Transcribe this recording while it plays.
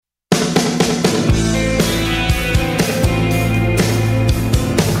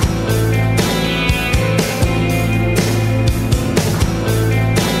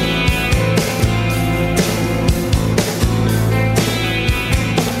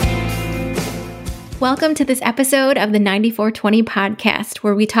Welcome to this episode of the 9420 podcast,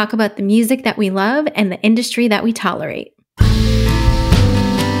 where we talk about the music that we love and the industry that we tolerate.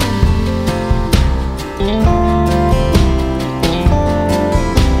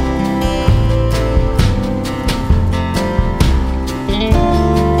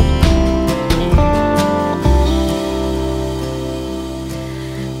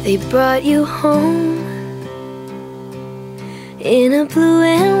 They brought you home in a blue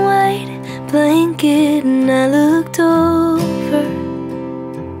and white blanket, and I looked over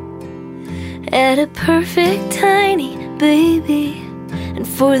at a perfect tiny baby, and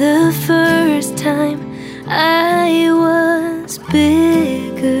for the first time I was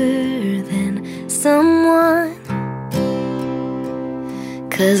bigger than someone,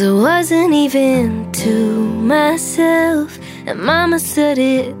 'cause I wasn't even to myself. And Mama said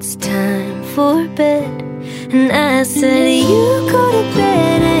it's time for bed, and I said you go to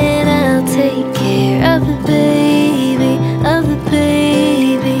bed and I'll take care of the baby, of the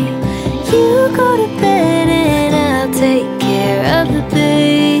baby. You go to bed and I'll take care of the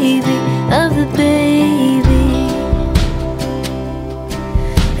baby, of the baby.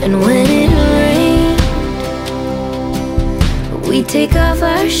 And when it rained, we take off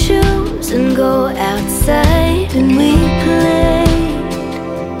our shoes and go outside, and we played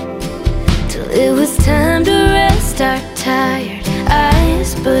till it was time to rest our tired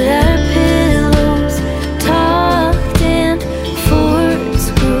eyes. But our pillows talked and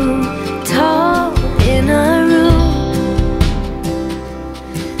forts grew tall in our room,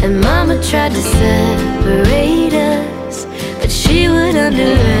 and Mama tried to separate us, but she would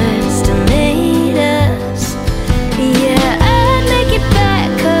underestimate us. Yeah, I'd make it back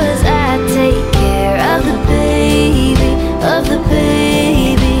 'cause I take care of the baby, of the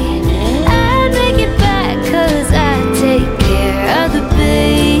baby. I'd make it back 'cause I take care of the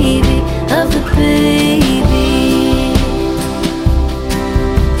baby, of the baby.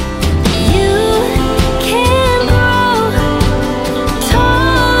 You can grow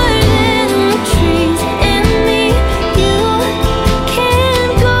taller than the trees, and me, you can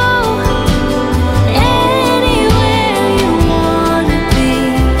go anywhere you wanna be.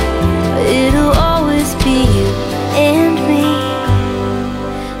 It'll always be you and me.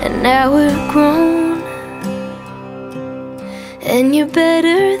 And now we're grown, and you're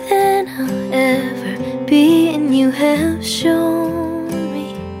better than I'll ever be, and you have shown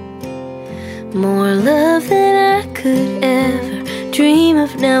me more love than I could ever dream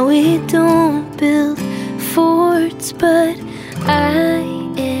of. Now we don't build forts, but I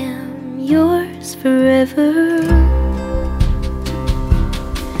am yours forever.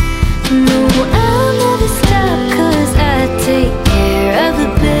 No, I'll never stop 'cause I take care of the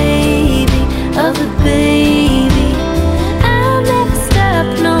baby, of the baby. I'll never stop,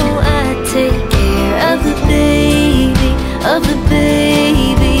 no, I take care of the baby, of the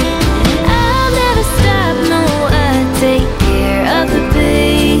baby. I'll never stop, no, I take care of the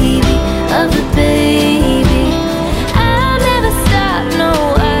baby, of the baby. I'll never stop, no,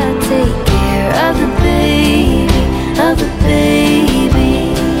 I take care of the baby, of the baby.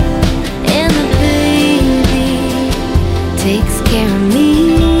 And the baby takes care of me.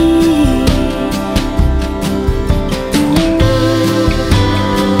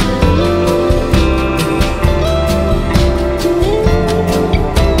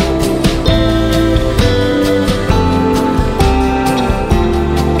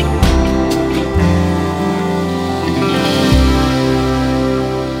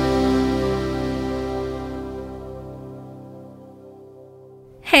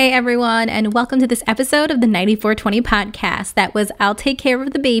 Hey everyone, and welcome to this episode of the 9420 podcast. That was I'll Take Care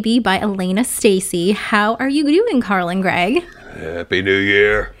of the Baby by Elena Stacy. How are you doing, Carl and Greg? Happy New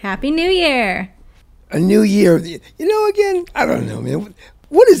Year. Happy New Year. A new year. You know, again, I don't know, man.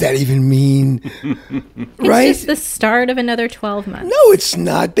 What does that even mean? Right? It's just the start of another 12 months. No, it's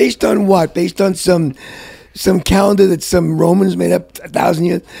not. Based on what? Based on some calendar that some Romans made up 1,000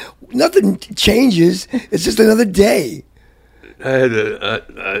 years? Nothing changes. It's just another day.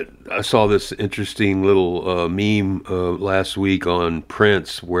 I saw this interesting little meme last week on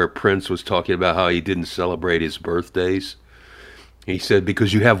Prince, where Prince was talking about how he didn't celebrate his birthdays. He said,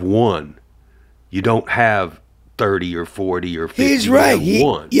 because you have one, you don't have 30 or 40 or 50. He's right.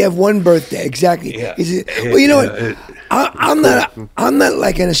 You have one birthday, exactly. Yeah. Well, you know what? I'm not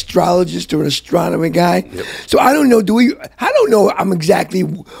like an astrologist or an astronomy guy, Yep. so I don't know. I don't know.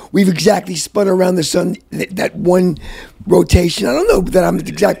 We've exactly spun around the sun that one rotation. I don't know that I'm at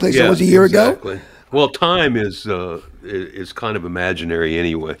the exact place I was a year ago. Well, time is kind of imaginary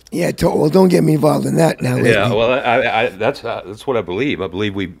anyway. Yeah, well, don't get me involved in that now. Yeah, Lately. well, that's what I believe. I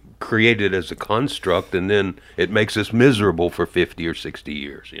believe we created it as a construct, and then it makes us miserable for 50 or 60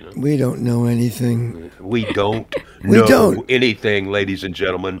 years. We don't know anything. We don't We know don't. anything, ladies and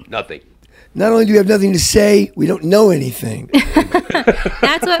gentlemen. Nothing. Not only do we have nothing to say, we don't know anything.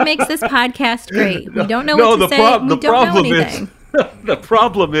 That's what makes this podcast great. We don't know No, what to the say. prob- We the don't know problem is- anything. The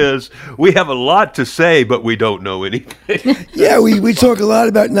problem is we have a lot to say, but we don't know anything. Yeah, we talk a lot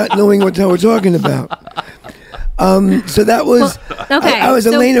about not knowing what the hell we're talking about. So that was okay, I was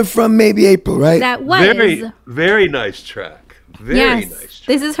so- Elena from Maybe April, right? That was Very, very nice track. Very yes. nice track.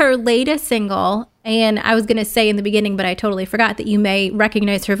 This is her latest single, and I was going to say in the beginning, but I totally forgot that you may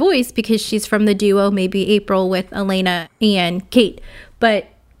recognize her voice because she's from the duo Maybe April with Elena and Kate. But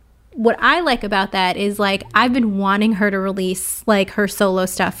what I like about that is like I've been wanting her to release like her solo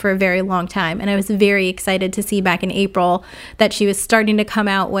stuff for a very long time, and I was very excited to see back in April that she was starting to come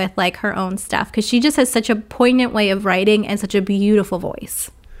out with like her own stuff because she just has such a poignant way of writing and such a beautiful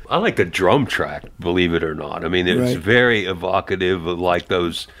voice. I like the drum track, believe it or not. I mean, it's Right. very evocative of like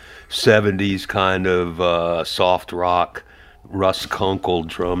those 70s kind of soft rock, Russ Kunkel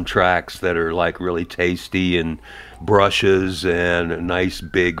drum tracks that are like really tasty and brushes and a nice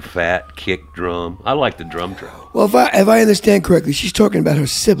big fat kick drum. I like the drum track. Well, if I understand correctly, she's talking about her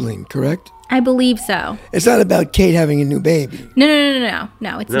sibling, correct? I believe so. It's not about Kate having a new baby. No,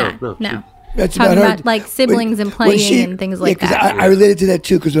 it's No, not. no, No. That's Talking her- about, like, siblings and when playing and things like 'cause that. I related to that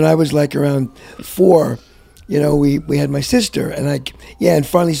too because when I was like around 4, we had my sister and and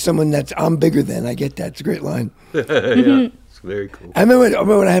finally someone I'm bigger than. I get that. It's a great line. Yeah, it's very cool. I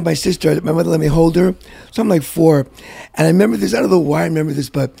remember when I had my sister, my mother let me hold her. So I'm like 4. And I remember this, I don't know why I remember this,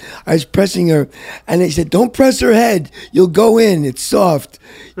 but I was pressing her and they said, don't press her head. You'll go in. It's soft.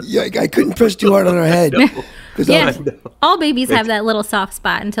 Yeah, I couldn't press too hard on her head. 'Cause I Yes, was- all babies have that little soft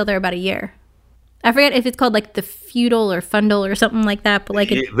spot until they're about a year. I forget if it's called like the feudal or fundal or something like that, but like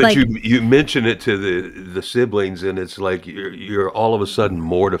Yeah, it, but like you mention it to the siblings, and it's like you're all of a sudden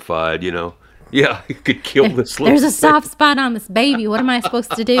mortified. Yeah, you could kill this little. there's a soft spot on this baby. What am I supposed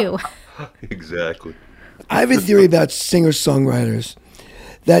to do? Exactly. I have a theory about singer-songwriters.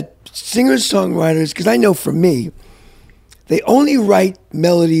 That singer-songwriters, because I know for me, they only write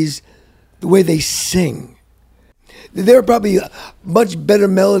melodies the way they sing. There are probably much better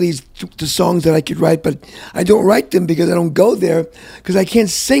melodies to songs that I could write, but I don't write them because I don't go there because I can't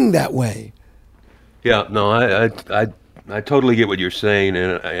sing that way. Yeah, no, I totally get what you're saying,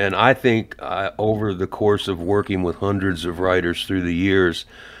 and I think over the course of working with hundreds of writers through the years,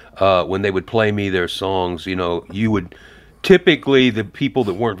 when they would play me their songs, you would typically the people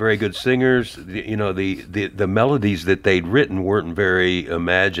that weren't very good singers, the melodies that they'd written weren't very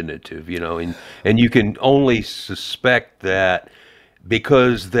imaginative, and you can only suspect that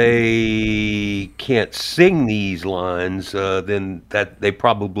because they can't sing these lines, then that they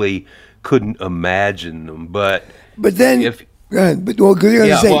probably couldn't imagine them. But then, if go ahead. But you're going to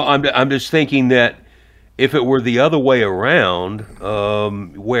yeah, say, well, I'm just thinking that if it were the other way around,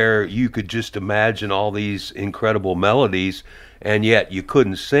 where you could just imagine all these incredible melodies and yet you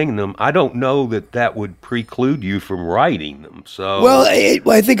couldn't sing them, I don't know that would preclude you from writing them. So well,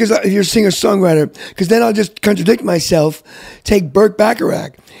 I think if you're a singer-songwriter, because then I'll just contradict myself. Take Burt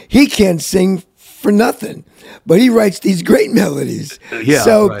Bacharach. He can't sing for nothing, but he writes these great melodies. Yeah,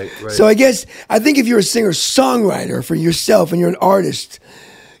 so, right. So I think if you're a singer-songwriter for yourself and you're an artist,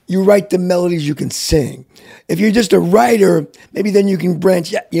 you write the melodies you can sing. If you're just a writer, maybe then you can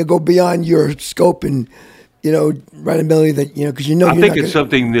branch, go beyond your scope and, write a melody that, because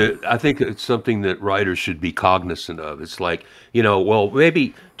I think it's something that writers should be cognizant of. It's like, well,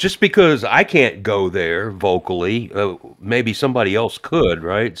 maybe just because I can't go there vocally, maybe somebody else could,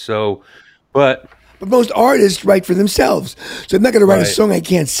 right? So, but most artists write for themselves. So I'm not going to write a Right. song I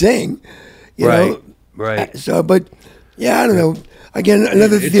can't sing, right. So, but yeah, I don't know. Again,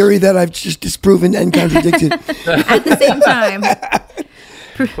 another theory that I've just disproven and contradicted. At the same time.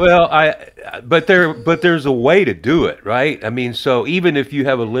 Well, but there's a way to do it, right? I mean, so even if you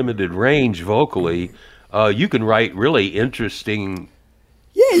have a limited range vocally, you can write really interesting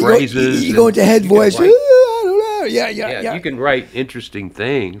Yeah, phrases. you go into head and you can voice. write- I don't know. Yeah. You can write interesting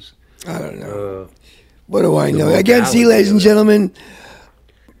things. I don't know. What do I know? the Again, see, modality ladies of and it. gentlemen,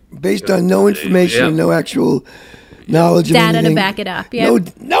 based on no information Yeah. and no actual knowledge of Data to anything. back it up. Yeah.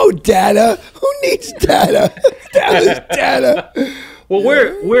 No data. Who needs data? That is data. Well,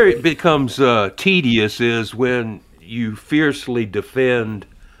 where it becomes tedious is when you fiercely defend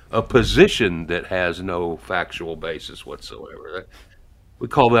a position that has no factual basis whatsoever. We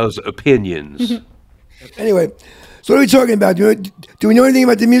call those opinions. Anyway, so what are we talking about? Do we know anything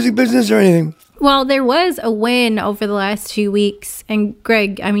about the music business or anything? Well, there was a win over the last 2 weeks. And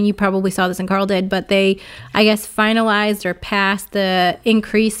Greg, I mean, you probably saw this and Carl did, but they, I guess, finalized or passed the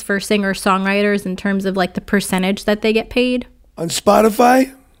increase for singer-songwriters in terms of like the percentage that they get paid. On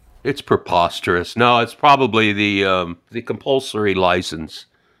Spotify? It's preposterous. No, it's probably the compulsory license.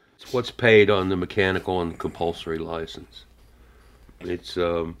 It's what's paid on the mechanical and compulsory license. It's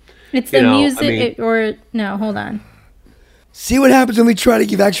It's the music, or no, hold on. See what happens when we try to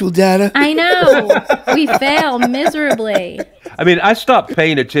give actual data? I know. We fail miserably. I mean, I stopped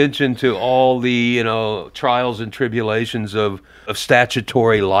paying attention to all the, trials and tribulations of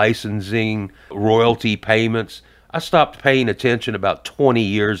statutory licensing, royalty payments. I stopped paying attention about 20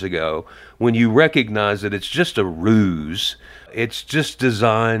 years ago when you recognize that it's just a ruse. It's just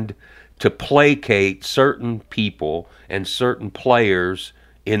designed to placate certain people and certain players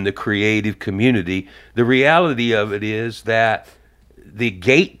in the creative community. The reality of it is that the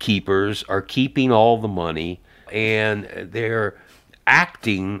gatekeepers are keeping all the money, and they're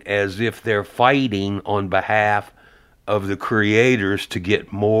acting as if they're fighting on behalf of the creators to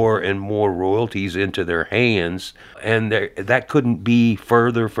get more and more royalties into their hands, and that couldn't be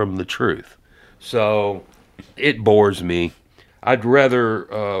further from the truth. So it bores me. I'd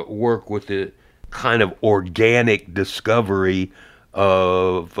rather work with the kind of organic discovery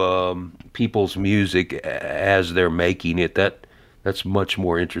of people's music as they're making it. That's much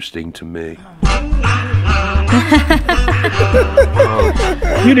more interesting to me.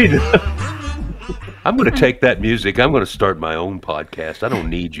 You need to. I'm going to take that music. I'm going to start my own podcast. I don't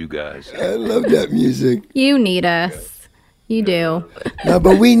need you guys. I love that music. You need us. You do. No,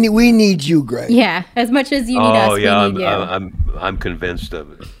 but we need you, Greg. Yeah, as much as you need us, we need you. I'm convinced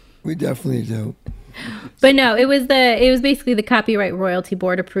of it. We definitely do. But no, it was basically the Copyright Royalty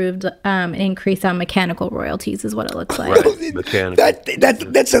Board approved an increase on mechanical royalties is what it looks like. Right. Mechanical.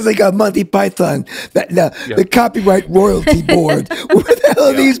 That sounds like a Monty Python. The Copyright Royalty Board. What the hell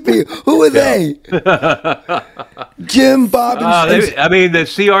are these people? Who are they? Jim, Bob, and the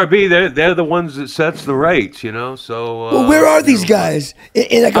CRB. They're the ones that sets the rates. So. Well, where are these guys?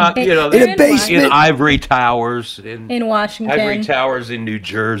 In a basement, in ivory towers in Washington, ivory towers in New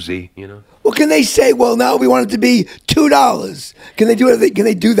Jersey. Well, can they say, well, now we want it to be $2? Can they do it? Can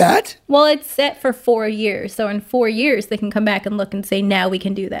they do that? Well, it's set for 4 years. So in 4 years, they can come back and look and say, now we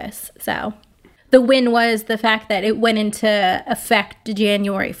can do this. So the win was the fact that it went into effect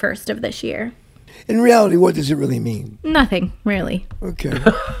January 1st of this year. In reality, what does it really mean? Nothing, really. Okay.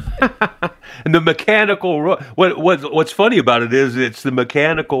 And the mechanical, what's funny about it is it's the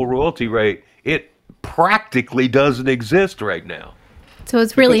mechanical royalty rate. It practically doesn't exist right now. So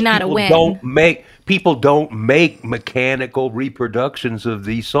it's really not a win. People don't make mechanical reproductions of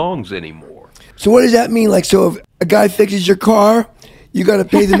these songs anymore. So what does that mean? Like, so if a guy fixes your car, you got to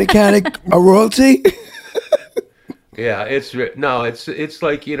pay the mechanic a royalty? Yeah, it's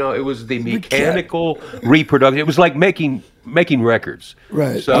like, it was the mechanical reproduction. It was like making records.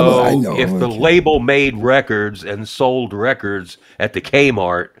 Right. So I know. If the label made records and sold records at the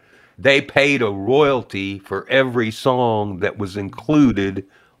Kmart, they paid a royalty for every song that was included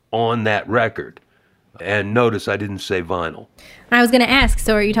on that record. And notice I didn't say vinyl. I was going to ask,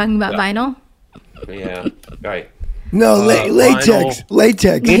 so are you talking about vinyl? Yeah, right. No, latex. Vinyl,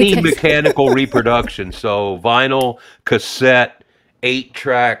 Latex. Any mechanical reproduction. So vinyl, cassette,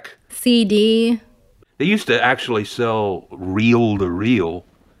 8-track. CD. They used to actually sell reel-to-reel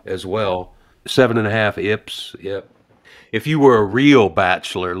as well. 7.5 IPS, yep. If you were a real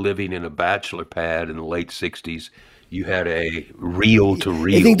bachelor living in a bachelor pad in the late 60s, you had a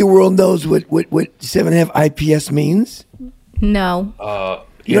reel-to-reel. You think the world knows what 7.5 IPS means? No.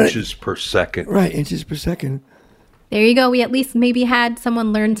 Inches per second. Right, inches per second. There you go. We at least maybe had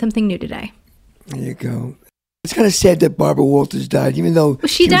someone learn something new today. There you go. It's kind of sad that Barbara Walters died, even though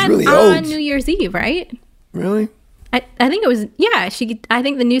she died was really on old. New Year's Eve, right? Really? I think it was, yeah. I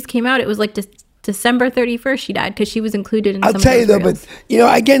think the news came out, it was like December 31st she died because she was included in I'll some tell you though, materials.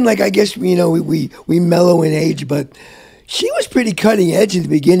 but again, like I guess we mellow in age, but she was pretty cutting edge in the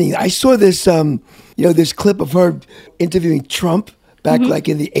beginning. I saw this this clip of her interviewing Trump back like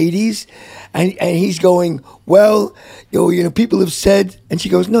in the 80s, and he's going, well, people have said, and she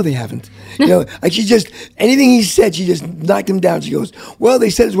goes, no, they haven't. Like she just, anything he said, she just knocked him down. She goes, well,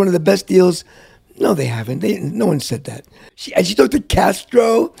 they said it's one of the best deals. No, they haven't. No one said that. She talked to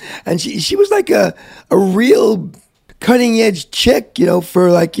Castro, and she was like a real cutting edge chick,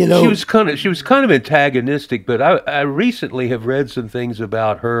 for like. She was kind of antagonistic, but I recently have read some things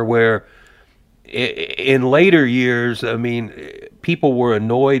about her where in later years, I mean, people were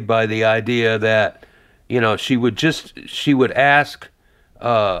annoyed by the idea that she would ask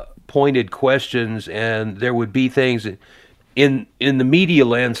pointed questions, and there would be things in the media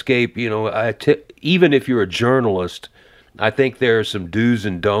landscape. Even if you're a journalist, I think there are some do's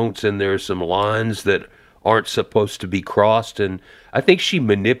and don'ts, and there are some lines that aren't supposed to be crossed. And I think she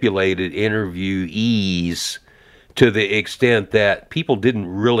manipulated interviewees to the extent that people didn't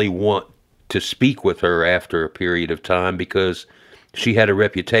really want to speak with her after a period of time, because she had a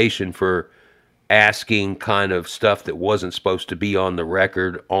reputation for asking kind of stuff that wasn't supposed to be on the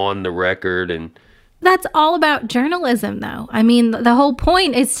record. And that's all about journalism, though. I mean, the whole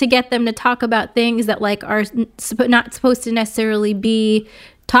point is to get them to talk about things that are not supposed to necessarily be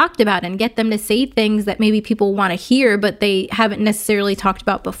talked about, and get them to say things that maybe people want to hear, but they haven't necessarily talked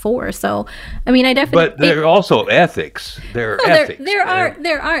about before. So, I mean, I definitely. But there are also ethics. There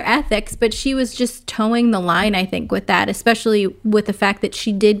are ethics, but she was just towing the line, I think, with that, especially with the fact that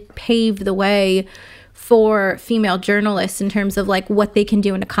she did pave the way for female journalists in terms of what they can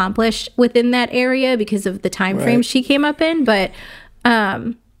do and accomplish within that area because of the time frame she came up in. But I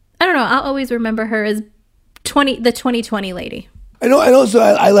don't know. I'll always remember her as the 2020 lady. I know, and also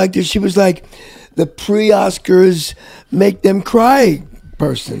I liked her. She was like the pre-Oscars make them cry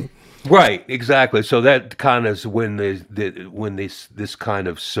person. Right, exactly. So that kind of is when this kind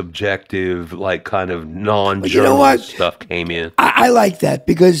of subjective, kind of non-journalist stuff came in. I like that,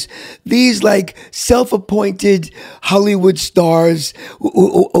 because these self-appointed Hollywood stars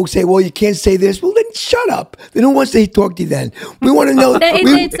who say, well, you can't say this. Well, then shut up. Then who wants to talk to you then? We want to know.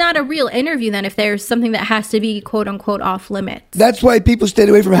 It's not a real interview then if there's something that has to be quote unquote off limits. That's why people stayed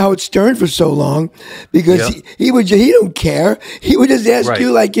away from Howard Stern for so long, because he don't care. He would just ask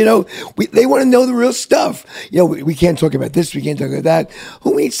you they want to know the real stuff. We can't talk about this. We can't talk about that.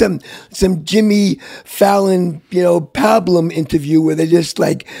 Who needs some Jimmy Fallon, pablum interview where they just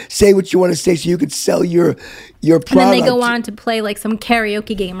say what you want to say so you could sell your product. And then they go on to play some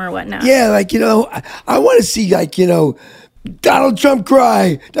karaoke game or whatnot. Yeah, I want to see Donald Trump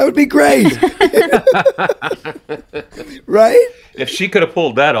cry. That would be great. Right? If she could have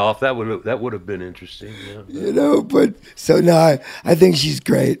pulled that off, that would have been interesting. Yeah. But so no, I think she's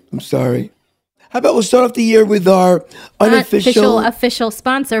great. I'm sorry. How about we'll start off the year with our official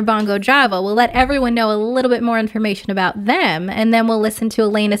sponsor, Bongo Java. We'll let everyone know a little bit more information about them, and then we'll listen to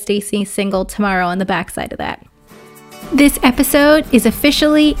Elena Stacey's single Tomorrow on the backside of that. This episode is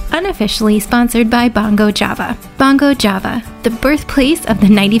unofficially sponsored by Bongo Java. Bongo Java, the birthplace of the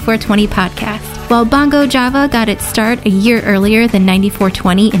 9420 podcast. While Bongo Java got its start a year earlier than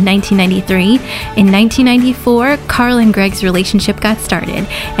 9420 in 1993, in 1994, Carl and Greg's relationship got started,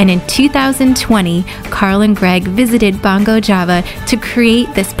 and in 2020, Carl and Greg visited Bongo Java to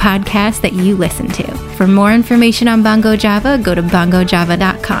create this podcast that you listen to. For more information on Bongo Java, go to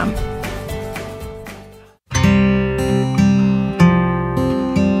bongojava.com.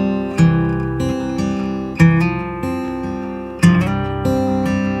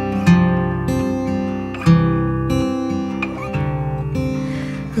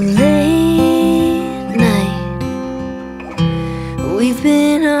 Late night, we've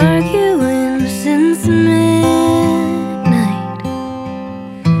been arguing since midnight,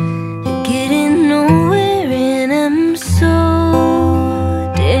 getting nowhere, and I'm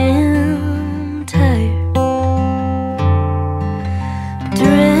so damn tired.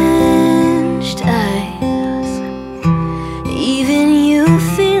 Drenched eyes, even you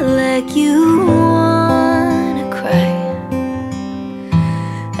feel like you wanna cry.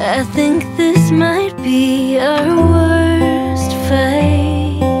 I think this might be our worst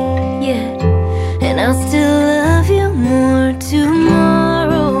fight yet, and I'll still love you more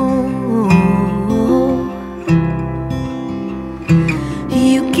tomorrow.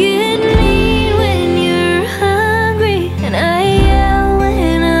 You get me when you're hungry, and I yell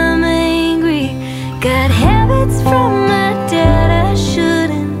when I'm angry. Got habits from my dad I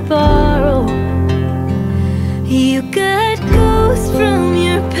shouldn't borrow. You got ghosts from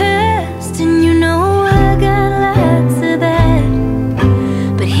your past, and you know I got lots of that.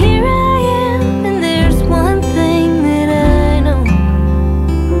 But here I am, and there's one thing that I know,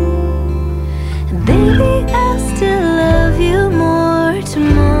 and baby, I'll still love you more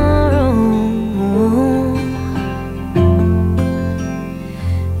tomorrow.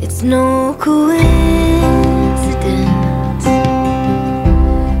 It's no coincidence,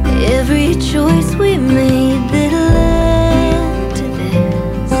 every choice we made that led to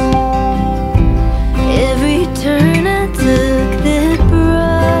this, every turn I took that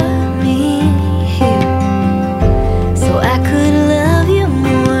brought me here, so I could love you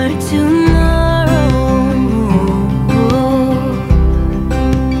more tomorrow.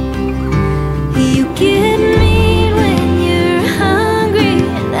 You give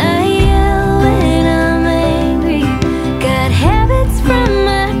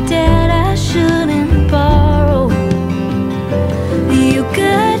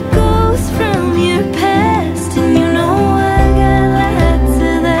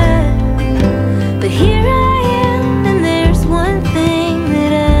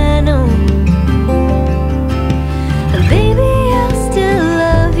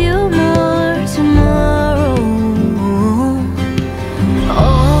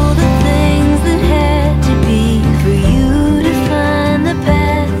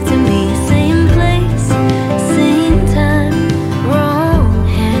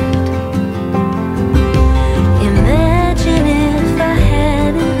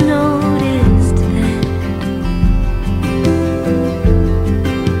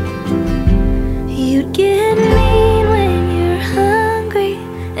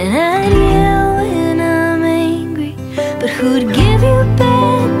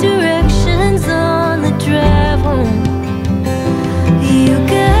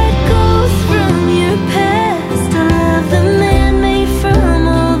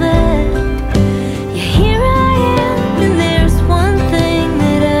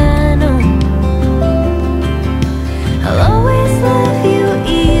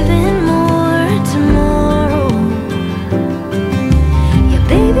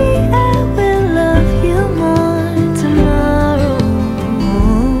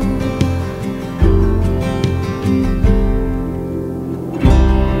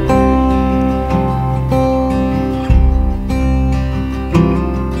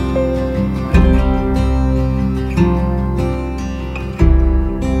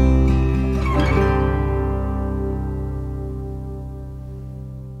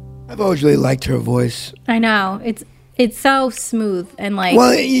I've always really liked her voice. I know. It's so smooth and like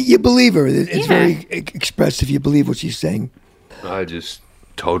Well, you believe her. It's Yeah. very expressive. You believe what she's saying. I just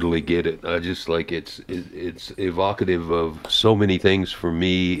totally get it. I just like it's evocative of so many things for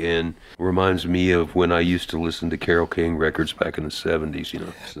me, and reminds me of when I used to listen to Carole King records back in the 70s. You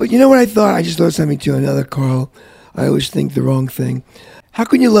know. So, But you know what I thought? I just thought something too. Another Carl. I always think the wrong thing. How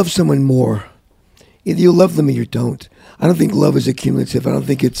can you love someone more? Either you love them or you don't. I don't think love is accumulative. I don't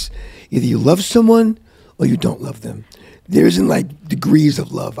think it's either you love someone or you don't love them. There isn't like degrees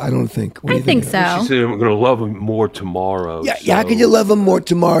of love. I don't think. What do I you think of so. that? she said, "I'm going to love him more tomorrow." Yeah, so- yeah. How can you love them more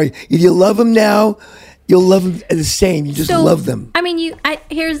tomorrow? If you love them now, you'll love them the same. You just love them. I mean,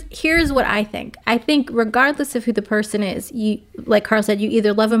 here's what I think. I think regardless of who the person is, you like Carl said, you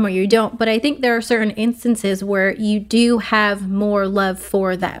either love them or you don't. But I think there are certain instances where you do have more love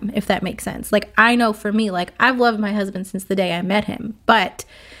for them, if that makes sense. Like I know for me, like I've loved my husband since the day I met him, but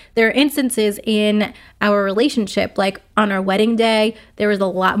there are instances in our relationship, like on our wedding day, there was a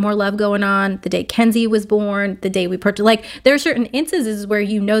lot more love going on. The day Kenzie was born, the day we purchased, like there are certain instances where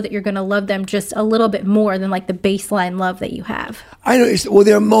you know that you're going to love them just a little bit more than like the baseline love that you have. I know. Well,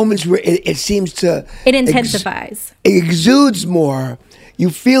 there are moments where it seems to It intensifies. it exudes more. You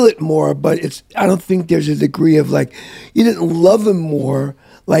feel it more, but it's. I don't think there's a degree of like you didn't love him more.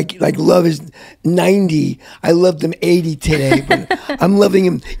 Like love is 90. I loved him 80 today, but I'm loving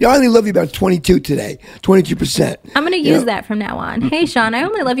him. You know, I only love you about 22 today, 22%. I'm going to use that from now on. Hey, Sean, I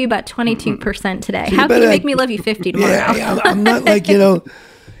only love you about 22% today. How can better, you make me love you 50 tomorrow? Yeah, I'm not like you know,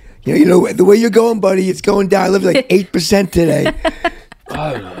 the way you're going, buddy. It's going down. I love you like 8% today.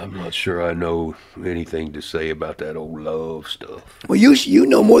 I'm not sure I know anything to say about that old love stuff. Well, you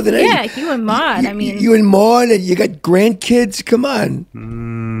know more than Yeah, anything. you and Maud. I mean, you and Maud, and you got grandkids. Come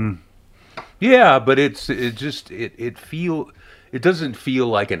on. Yeah, but it doesn't feel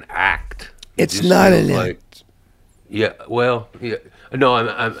like an act. It It's just not feels an like- act. Yeah, well, yeah. No,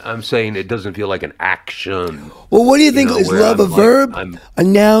 I'm saying it doesn't feel like an action. Well, what do you think? know, Is where love I'm a like- verb, I'm- a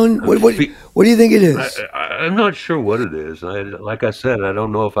noun? What fe- do you think it is? I'm not sure what it is. Like I said, I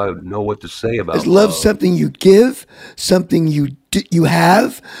don't know if I know what to say about Is love something you give, something you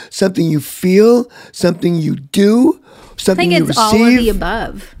have, something you feel, something you do, I something think you it's all of the receive?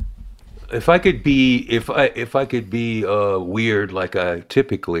 above. If I could be, if I could be weird like I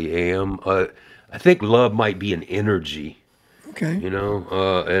typically am, I think love might be an energy. Okay. You know,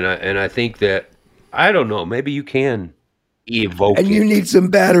 and I think that I don't know. Maybe you can evoke And it. you need some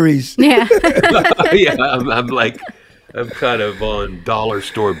batteries. Yeah. Yeah, I'm kind of on dollar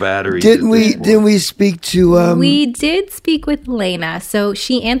store batteries. Didn't at we? this point. Didn't we speak to? We did speak with Lena, so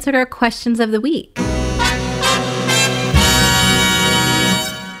she answered our questions of the week.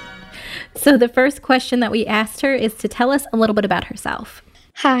 So the first question that we asked her is to tell us a little bit about herself.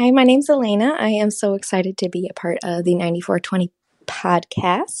 Hi, my name's Elena. I am so excited to be a part of the 9420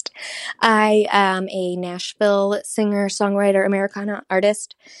 podcast. I am a Nashville singer, songwriter, Americana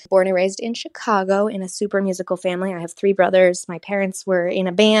artist, born and raised in Chicago in a super musical family. I have 3 brothers. My parents were in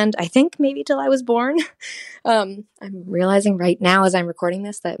a band, I think maybe till I was born. I'm realizing right now as I'm recording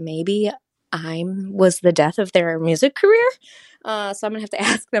this that maybe I was the death of their music career. So I'm going to have to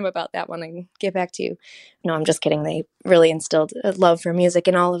ask them about that one and get back to you. No, I'm just kidding. They really instilled a love for music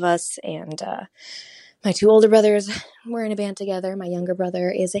in all of us. And my 2 older brothers were in a band together. My younger brother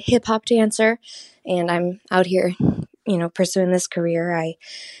is a hip hop dancer. And I'm out here, pursuing this career. I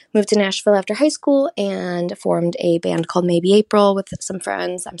moved to Nashville after high school and formed a band called Maybe April with some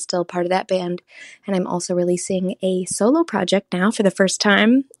friends. I'm still part of that band. And I'm also releasing a solo project now for the first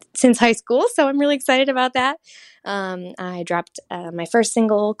time since high school. So I'm really excited about that. I dropped my first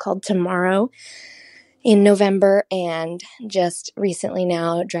single called Tomorrow in November, and just recently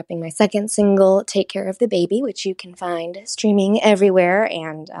now dropping my second single, Take Care of the Baby, which you can find streaming everywhere,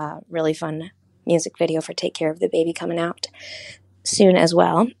 and really fun music video for Take Care of the Baby coming out soon as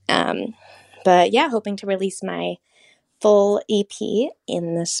well. But yeah, hoping to release my full EP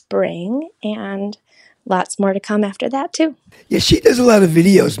in the spring, and lots more to come after that too. Yeah, she does a lot of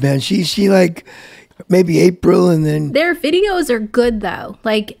videos, man. She like maybe April, and then Their videos are good though.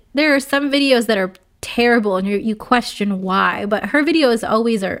 Like there are some videos that are terrible and you question why, but her videos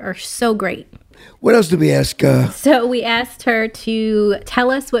always are so great. what else did we ask? So we asked her to tell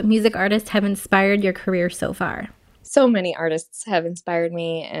us what music artists have inspired your career so far. So many artists have inspired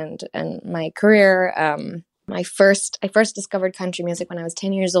me and my career. I first discovered country music when I was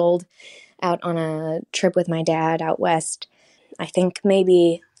 10 years old, out on a trip with my dad out west. I think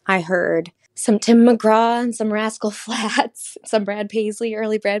maybe I heard some Tim McGraw and some Rascal Flatts, some Brad Paisley,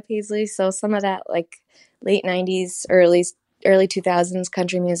 early Brad Paisley. So some of that like late 90s, early early 2000s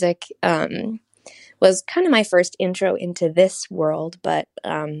country music was kind of my first intro into this world. But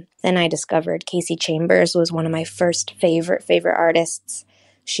then I discovered Casey Chambers was one of my first favorite artists.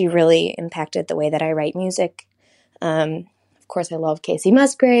 She really impacted the way that I write music. Of course, I love Casey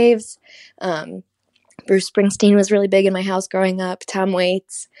Musgraves. Bruce Springsteen was really big in my house growing up. Tom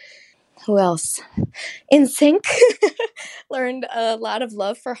Waits. Who else? NSYNC. Learned a lot of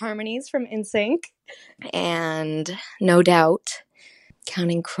love for harmonies from NSYNC. And No Doubt.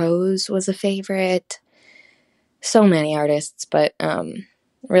 Counting Crows was a favorite. So many artists, but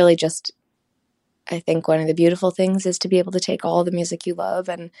really just, I think one of the beautiful things is to be able to take all the music you love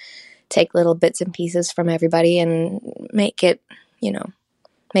and take little bits and pieces from everybody and make it,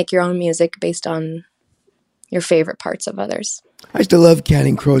 make your own music based on your favorite parts of others. I used to love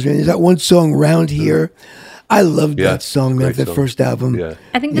Counting Crows, man. There's that one song, Round Here. I loved that song, man, that first album. Yeah.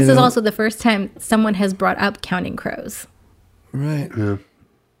 I think this is also the first time someone has brought up Counting Crows. Right. Yeah.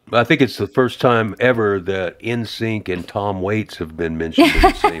 I think it's the first time ever that NSYNC and Tom Waits have been mentioned in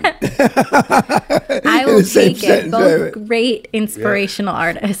the same. I will take it. Sentence, Both right. great inspirational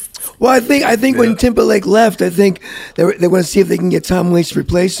artists. Well, I think when Timberlake left, I think they want to see if they can get Tom Waits to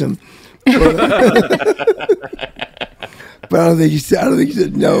replace him. But I don't think you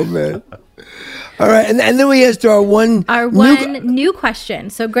said no, man. All right, and then we asked our one new question.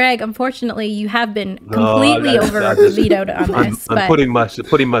 So, Greg, unfortunately, you have been completely vetoed on this. I'm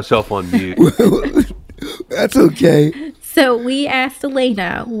putting myself on mute. That's okay. So we asked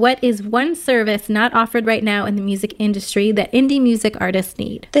Elena, what is one service not offered right now in the music industry that indie music artists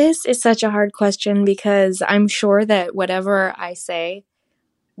need? This is such a hard question because I'm sure that whatever I say,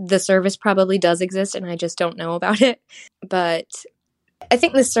 the service probably does exist and I just don't know about it. But I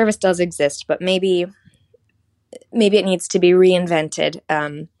think this service does exist, but maybe it needs to be reinvented.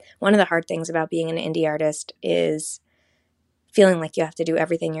 One of the hard things about being an indie artist is feeling like you have to do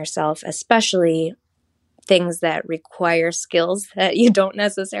everything yourself, especially things that require skills that you don't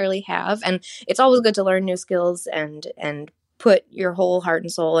necessarily have. And it's always good to learn new skills and put your whole heart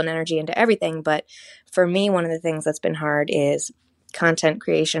and soul and energy into everything. But for me, one of the things that's been hard is content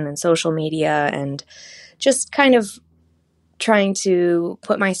creation and social media and just kind of trying to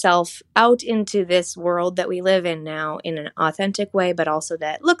put myself out into this world that we live in now in an authentic way, but also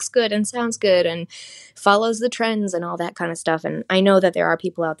that looks good and sounds good and follows the trends and all that kind of stuff. And I know that there are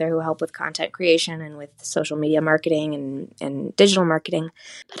people out there who help with content creation and with social media marketing and digital marketing.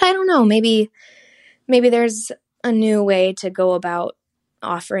 But I don't know, maybe there's a new way to go about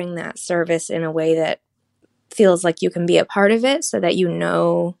offering that service in a way that feels like you can be a part of it so that you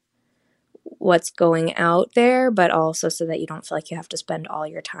know what's going out there, but also so that you don't feel like you have to spend all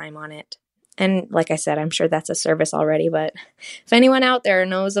your time on it. And like I said, I'm sure that's a service already, but if anyone out there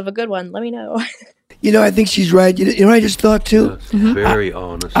knows of a good one, let me know. I think she's right. You know what I just thought too? Yes, very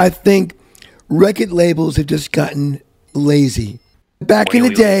honest. I think record labels have just gotten lazy. Back in the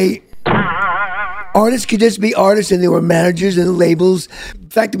day, artists could just be artists and there were managers and labels.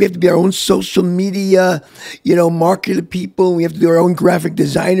 The fact that we have to be our own social media, market people. We have to do our own graphic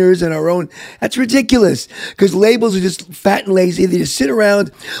designers and our own. That's ridiculous because labels are just fat and lazy. They just sit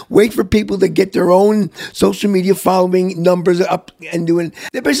around, wait for people to get their own social media following numbers up and doing.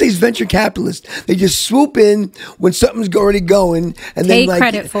 They're basically venture capitalists. They just swoop in when something's already going and then take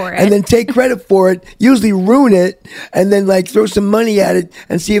credit for it. And then take credit for it, usually ruin it, and then throw some money at it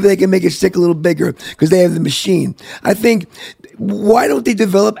and see if they can make it stick a little bigger because they have the machine. I think, why don't they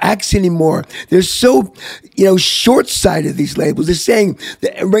develop acts anymore? They're so, short-sighted, these labels. They're saying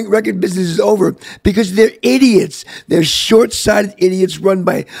the record business is over because they're idiots. They're short-sighted idiots run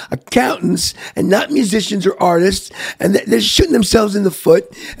by accountants and not musicians or artists, and they're shooting themselves in the foot,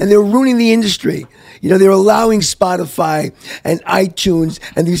 and they're ruining the industry. They're allowing Spotify and iTunes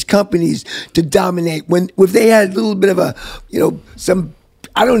and these companies to dominate. If they had a little bit of a, some,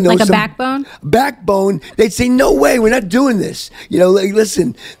 I don't know. Like a backbone, they'd say, no way, we're not doing this.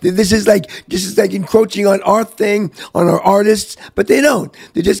 Listen, this is like encroaching on our thing, on our artists, but they don't.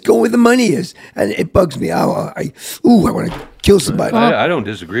 They just go where the money is. And it bugs me. I want to kill somebody. I don't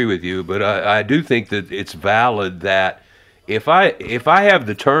disagree with you, but I do think that it's valid that if I have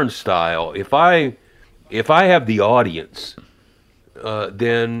the turnstile, if I have the audience,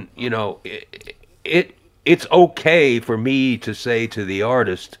 then, it's okay for me to say to the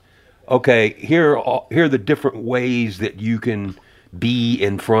artist, okay, here are the different ways that you can be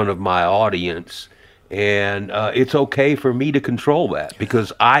in front of my audience. And it's okay for me to control that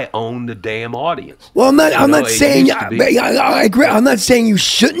because I own the damn audience. Well, I'm not saying I agree. I'm not saying you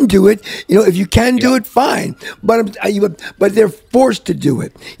shouldn't do it. If you can do it, fine. But they're forced to do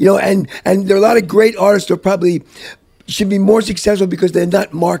it. And there are a lot of great artists who are probably should be more successful because they're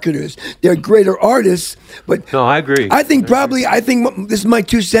not marketers. They're greater artists, but No, I agree. I think this is my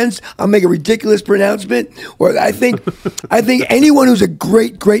 2 cents. I'll make a ridiculous pronouncement. Or I think anyone who's a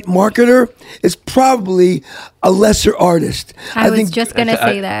great marketer is probably a lesser artist. I was think just going to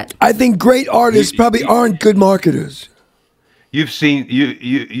say that. I think great artists probably aren't good marketers. You've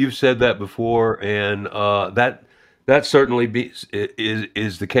said that before, and that certainly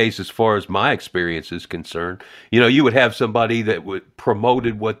is the case as far as my experience is concerned. You would have somebody that would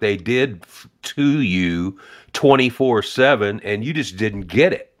promoted what they did to you 24/7, and you just didn't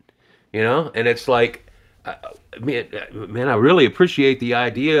get it. And it's like, man, I really appreciate the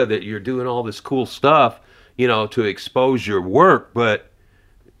idea that you're doing all this cool stuff, to expose your work, but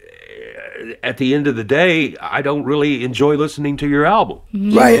at the end of the day, I don't really enjoy listening to your album.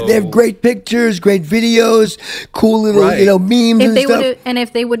 Right. They have great pictures, great videos, cool little, memes and stuff.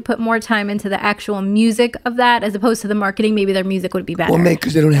 If they would put more time into the actual music of that as opposed to the marketing, maybe their music would be better. Well,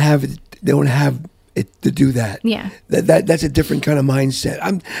 because they don't have it. They don't have it to do that. Yeah. That's a different kind of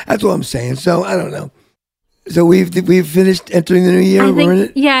mindset. That's what I'm saying. So I don't know. So we've finished entering the new year.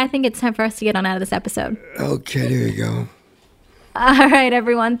 I think it's time for us to get on out of this episode. Okay, there you go. All right,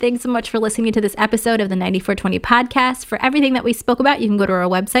 everyone. Thanks so much for listening to this episode of the 9420 podcast. For everything that we spoke about, you can go to our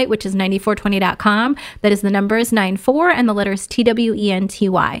website, which is 9420.com. That is the numbers 94 and the letters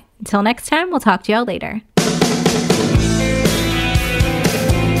TWENTY. Until next time, we'll talk to y'all later.